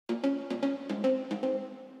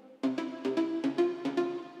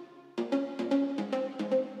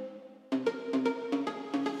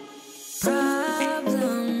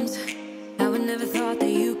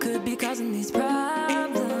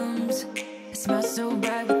smile so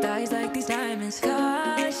bright with eyes like these diamonds.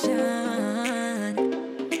 Caution,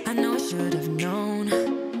 I know I should have known.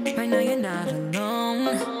 Right now you're not alone.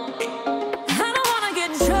 I don't wanna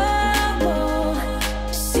get in trouble.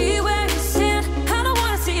 See where you stand. I don't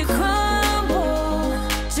wanna see you crumble.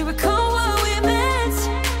 To recall what we meant,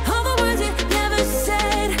 all the words you never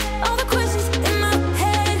said, all the questions in my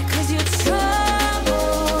head. 'Cause you're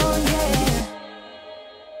trouble, yeah.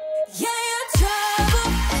 Yeah, you're trouble.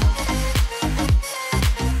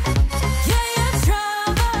 Yeah, you're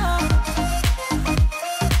trouble.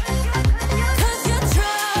 'Cause you're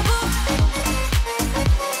trouble.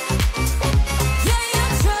 Yeah,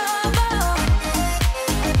 you're trouble.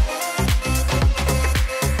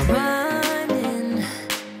 Running.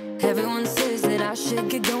 Everyone says that I should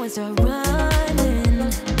get going, start running.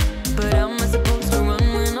 But how am I supposed to run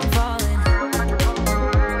when I'm falling?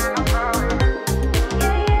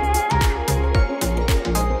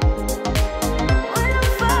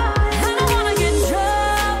 I don't wanna get in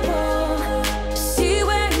trouble. See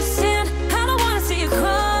where you stand. I don't wanna see you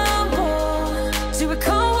crumble. To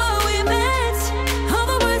recall what we meant, all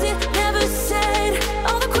the words you never said,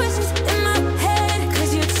 all the questions in my head.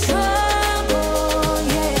 'Cause you're trouble,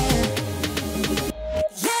 yeah.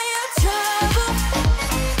 Yeah, you're trouble.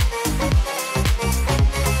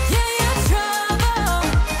 Yeah, you're trouble.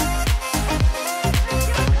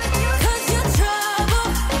 'Cause you're trouble.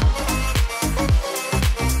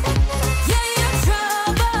 Yeah, you're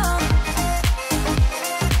trouble.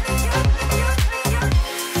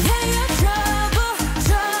 Yeah, you're trouble,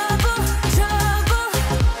 trouble, trouble.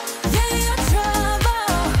 Yeah, you're trouble.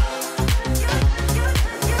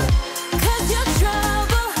 'Cause you're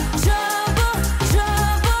trouble, trouble,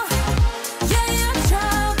 trouble. Yeah, you're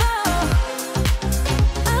trouble.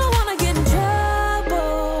 I don't wanna get in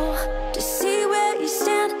trouble. To see where you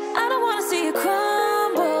stand, I don't wanna see you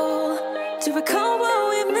crumble. To recall what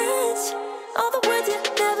we meant, all the words you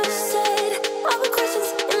never said, all the questions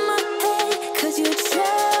in my head. 'Cause you're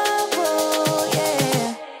trouble,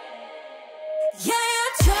 yeah. Yeah,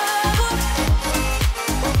 you're trouble.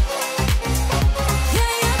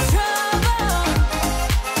 Yeah, you're trouble.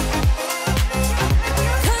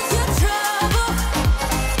 'Cause you're trouble.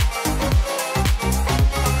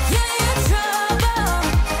 Yeah, you're trouble.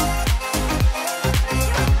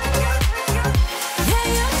 Yeah,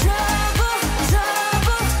 you're trouble,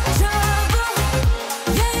 trouble, trouble.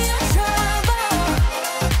 Yeah, you're trouble.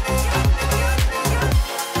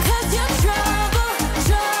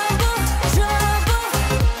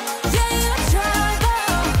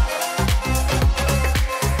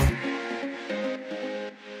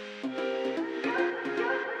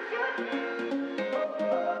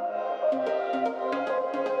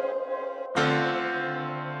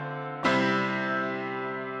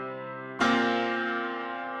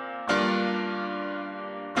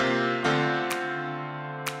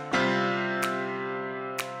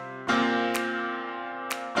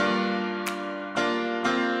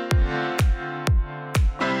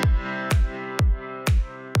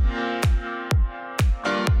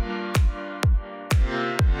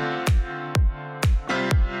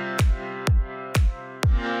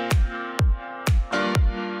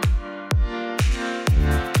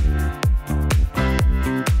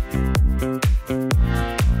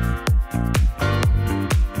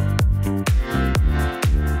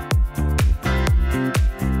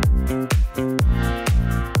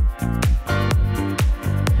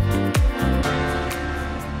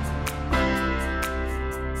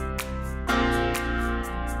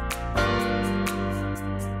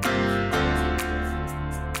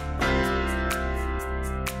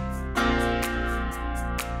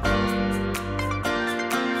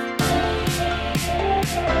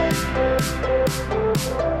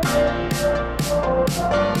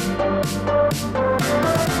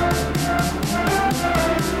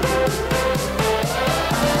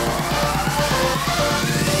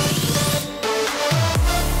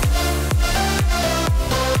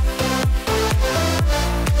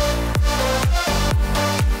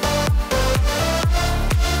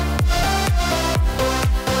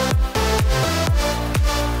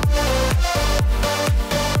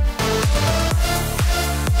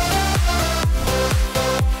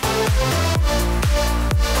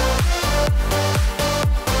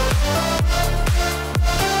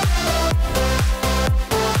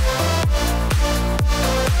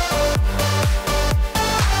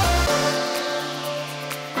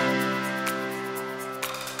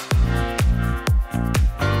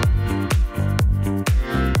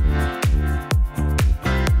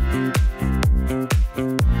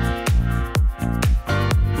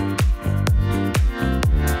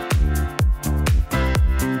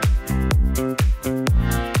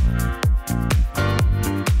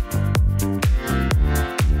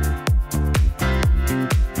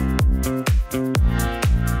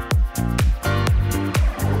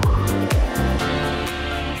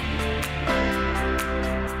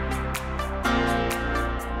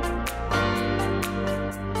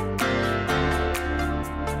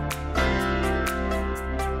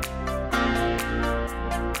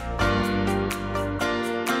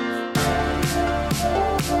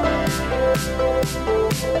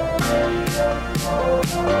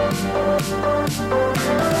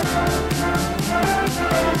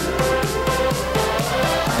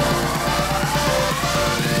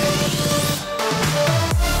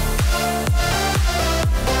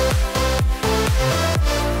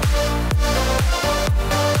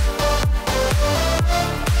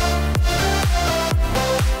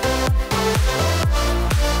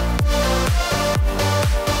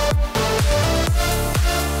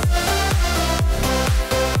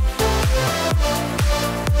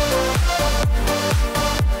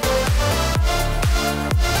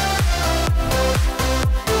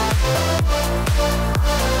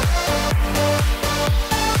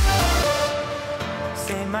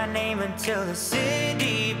 Till the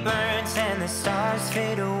city burns and the stars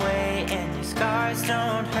fade away and your scars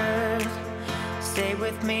don't hurt. Stay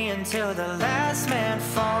with me until the last man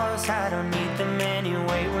falls. I don't need them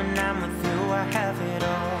anyway. When I'm with you, I have it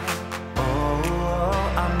all.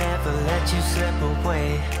 Oh, I'll never let you slip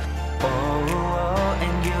away. Oh,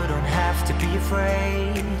 and you don't have to be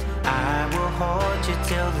afraid. I will hold you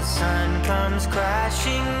till the sun comes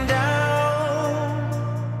crashing down.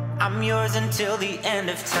 I'm yours until the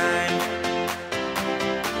end of time.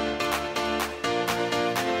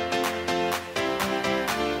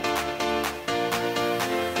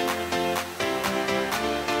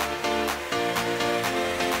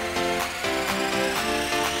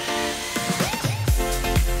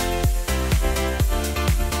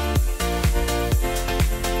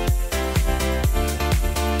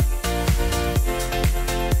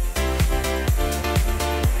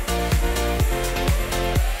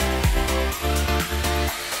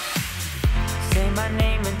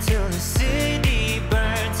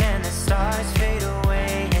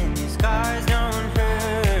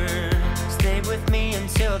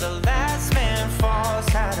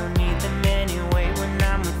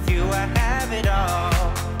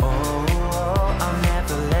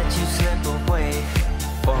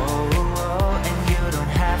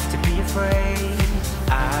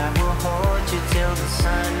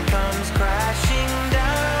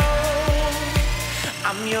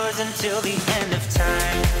 I'm yours until the end of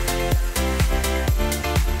time.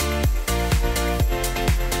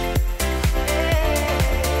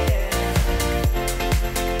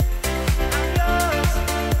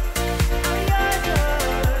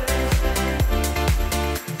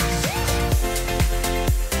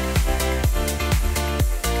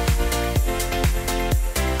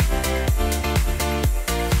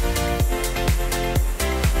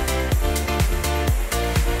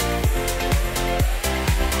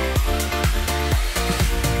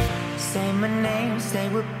 Stay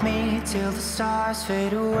with me till the stars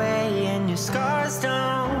fade away and your scars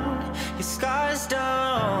don't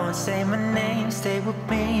say my name. Stay with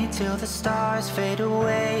me till the stars fade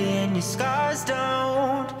away and your scars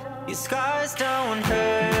don't hurt. Your scars don't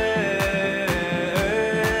hurt.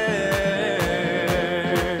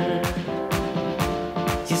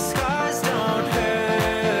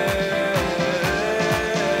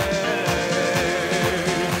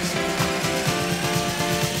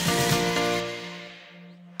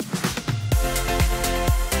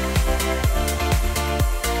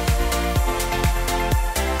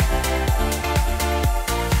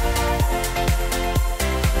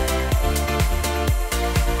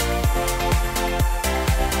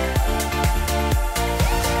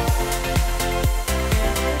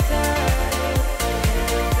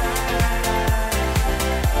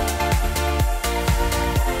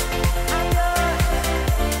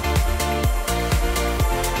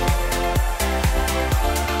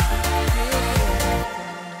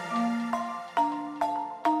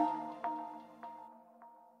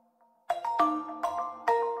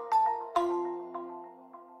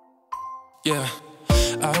 Yeah,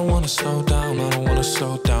 I don't wanna slow down, I don't wanna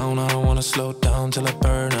slow down, I don't wanna slow down till I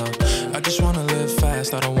burn out. I just wanna live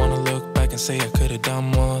fast, I don't wanna look back and say I could've done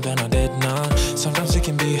more than I did not. Sometimes it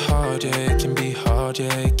can be hard, yeah, it can be hard,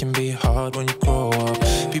 yeah, it can be hard when you grow up.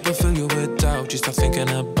 People fill you with doubt, you start thinking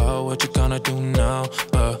about what you're gonna do now.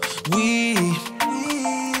 But we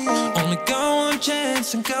only got one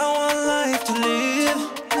chance and got one life to live,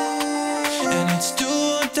 and it's do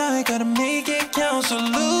or die, gotta make it count. So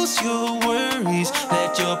lose your worries,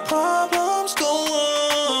 let your problems go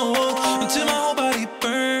on until my whole body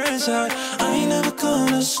burns out. I ain't never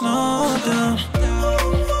gonna slow down.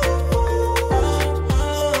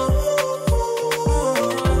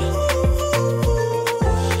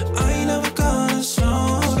 I ain't never gonna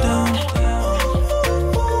slow down.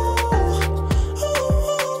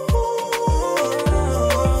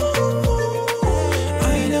 I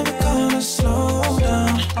ain't never gonna slow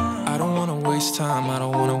down. I don't wanna waste time, I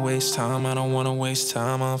don't wanna waste time, I don't don't wanna waste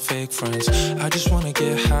time on fake friends. I just wanna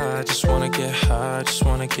get high, I just wanna get high, I just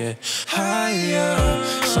wanna get higher.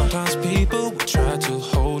 Sometimes people will try to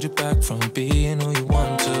hold you back from being who you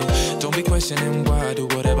want to. Don't be questioning why, do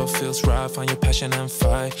whatever feels right, find your passion and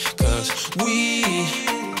fight. Cause we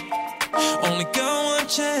only got one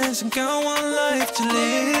chance and got one life to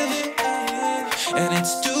live. And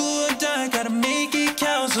it's do or die, gotta make it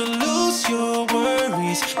count. So lose your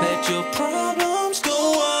worries, let your problems go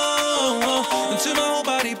on until my whole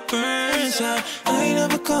body burns out. I ain't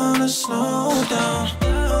never gonna slow down.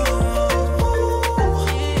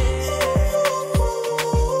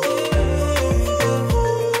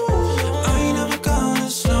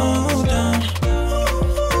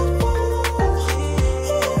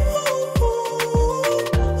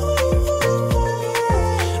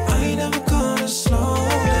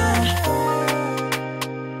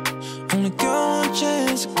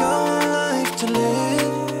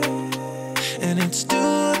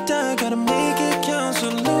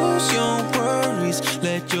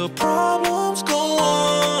 Let your problems go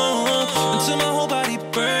on until my whole body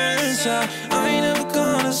burns out. I ain't never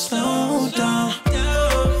gonna slow down.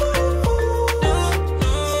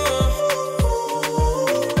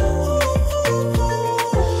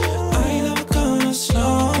 I ain't never gonna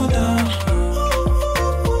slow down.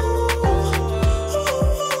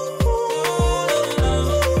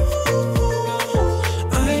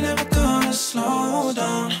 I ain't never gonna slow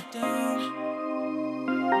down.